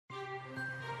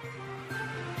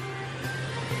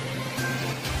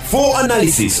for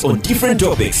analysis on different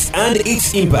topics and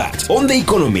its impact on the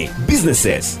economy,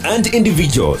 businesses, and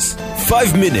individuals.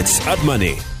 5 minutes at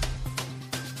Money.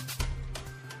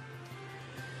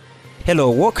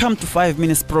 Hello, welcome to 5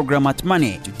 Minutes program at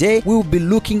Money. Today we will be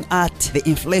looking at the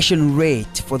inflation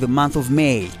rate for the month of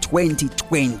May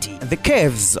 2020. The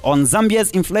curves on Zambia's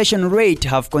inflation rate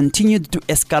have continued to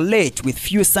escalate with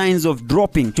few signs of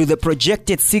dropping to the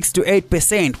projected 6 to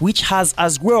 8%, which has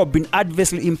as well been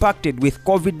adversely impacted with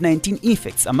COVID-19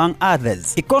 effects, among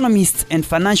others. Economists and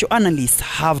financial analysts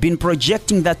have been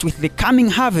projecting that with the coming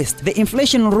harvest, the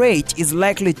inflation rate is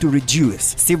likely to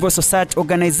reduce. Civil society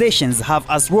organizations have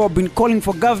as well been calling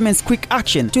for government's quick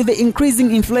action to the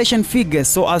increasing inflation figures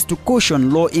so as to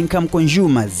cushion low-income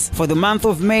consumers. For the month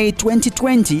of May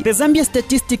 2020, the Zambia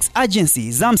Statistics Agency,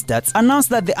 Zamstats, announced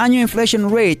that the annual inflation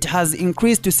rate has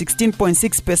increased to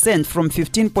 16.6% from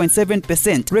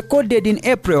 15.7% recorded in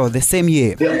April the same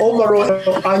year. The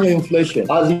overall annual inflation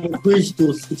has increased to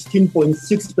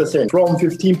 16.6% from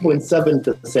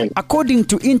 15.7%. According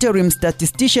to Interim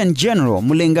Statistician General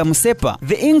Mulenga Musepa,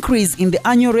 the increase in the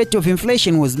annual rate of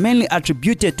inflation was mainly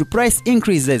attributed to price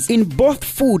increases in both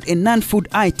food and non-food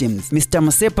items. Mr.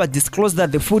 Musepa disclosed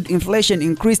that the food inflation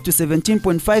increased to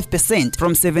 17.5%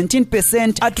 from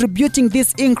 17%, attributing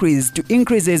this increase to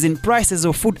increases in prices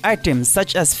of food items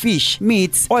such as fish,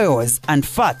 meats, oils, and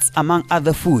fats, among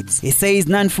other foods. He says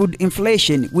non-food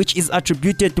inflation, which is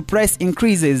attributed to price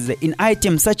increases in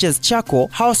items such as charcoal,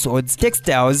 households,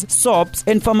 textiles, soaps,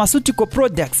 and pharmaceutical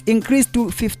products, increased to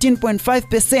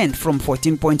 15.5% from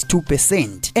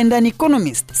 14.2%. And an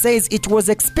economist says it was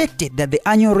expected that the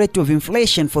annual rate of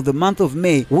inflation for the month of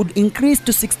May would increase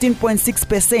to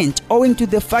 16.6% owing to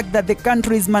the fact that the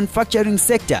country's manufacturing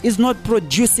sector is not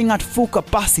producing at full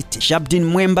capacity. Shabdin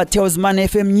Mwemba tells Man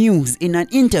FM News in an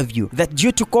interview that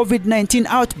due to COVID-19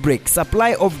 outbreak,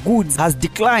 supply of goods has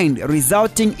declined,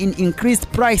 resulting in increased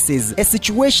prices, a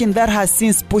situation that has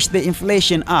since pushed the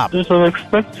inflation up. This was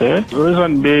expected. The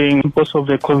reason being because of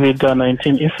the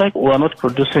COVID-19 effect, we are not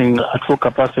producing at full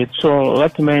capacity. So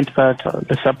that meant that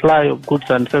the supply of goods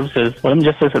and services, well, let me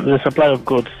just say the supply of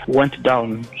goods went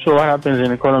down. So what happens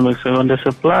in economics, when the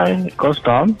supply goes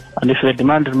down, and if the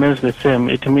demand remains the same,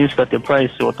 it means that the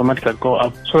price will automatically go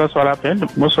up. So that's what happened.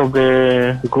 Most of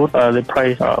the goods, the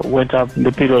price went up in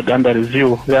the period under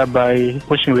review, thereby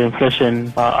pushing the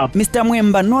inflation up. Mr.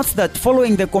 Mwemba notes that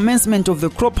following the commencement of the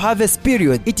crop harvest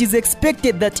period, it is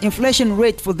expected that inflation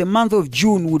rate for the month of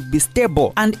June would be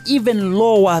stable and even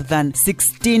lower than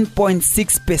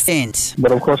 16.6%.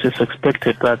 But of course, it's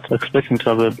expected that expecting to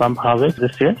have a bump harvest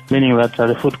this year, meaning that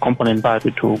the food component part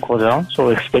will go down. So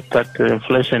expect that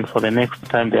inflation for the next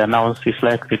time they announce is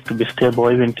likely to be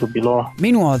stable, even to be lower.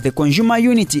 Meanwhile, the Consumer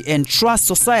Unity and Trust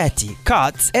Society,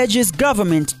 CUTS, urges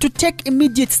government to take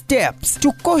immediate steps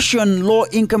to caution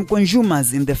low-income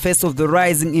consumers in the face of the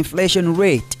rising inflation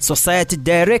rate. Society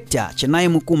Director Chenai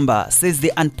Mukumba says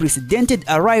the unprecedented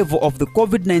arrival of the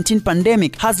COVID-19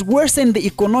 pandemic has worsened the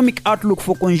economic outlook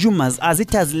for consumers as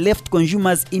it has left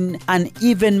consumers in an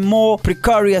even more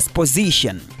precarious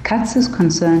position. CUTS is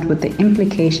concerned with the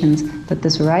implications that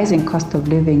this rising cost of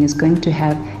living is going to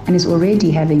have and is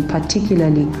already having,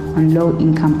 particularly on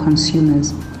low-income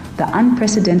consumers. The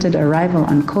unprecedented arrival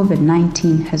on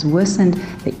COVID-19 has worsened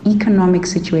the economic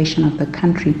situation of the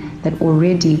country that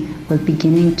already was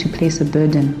beginning to place a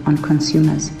burden on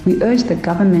consumers. We urge the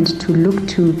government to look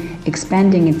to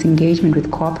expanding its engagement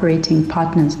with cooperating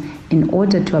partners in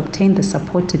order to obtain the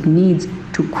support it needs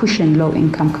to cushion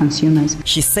low-income consumers.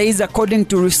 She says according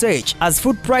to research, as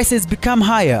food prices become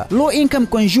higher, low-income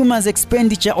consumers'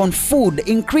 expenditure on food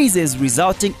increases,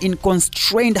 resulting in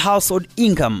constrained household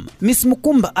income. Ms.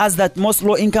 Mukumba adds that most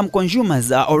low-income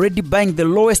consumers are already buying the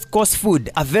lowest cost food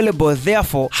available,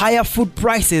 therefore higher food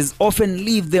prices often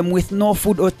leave them with no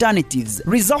food alternatives,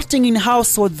 resulting in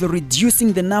households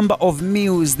reducing the number of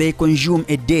meals they consume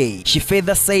a day. She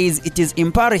further says it is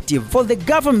imperative for the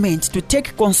government to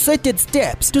take concerted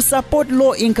steps to support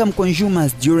low-income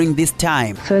consumers during this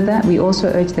time. Further, we also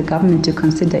urge the government to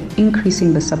consider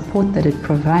increasing the support that it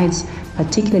provides,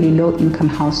 particularly low-income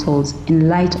households, in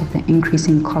light of the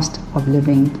increasing cost of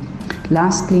living.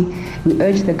 Lastly, we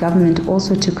urge the government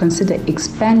also to consider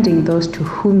expanding those to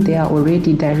whom they are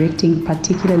already directing,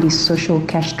 particularly social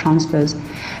cash transfers.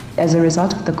 As a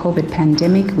result of the COVID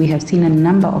pandemic, we have seen a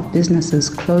number of businesses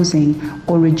closing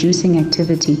or reducing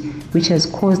activity which has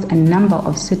caused a number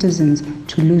of citizens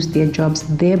to lose their jobs,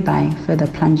 thereby further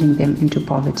plunging them into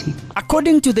poverty.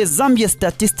 According to the Zambia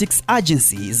Statistics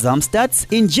Agency, Zamstats,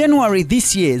 in January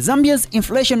this year, Zambia's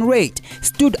inflation rate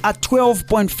stood at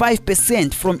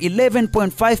 12.5% from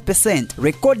 11.5%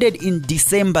 recorded in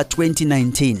December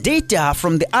 2019. Data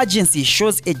from the agency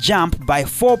shows a jump by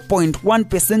 4.1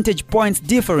 percentage points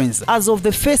difference as of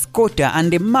the first quarter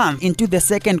and a month into the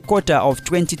second quarter of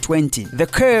 2020. The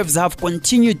curves have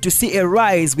continued to see a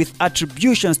rise with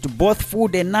attributions to both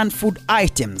food and non-food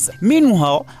items.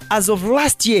 Meanwhile, as of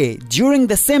last year, during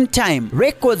the same time,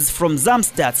 records from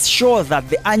Zamstats show that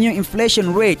the annual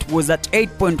inflation rate was at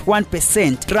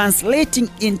 8.1%, translating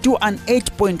into an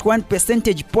 8.1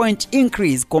 percentage point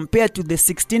increase compared to the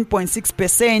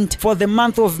 16.6% for the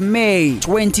month of May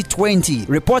 2020.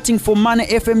 Reporting for Money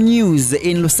FM News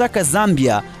in Lusaka,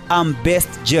 Zambia, I'm Best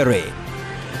Jere.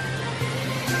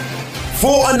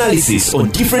 For analysis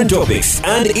on different topics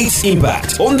and its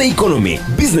impact on the economy,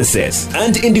 businesses,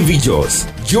 and individuals,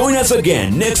 join us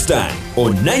again next time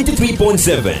on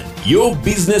 93.7 Your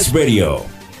Business Radio.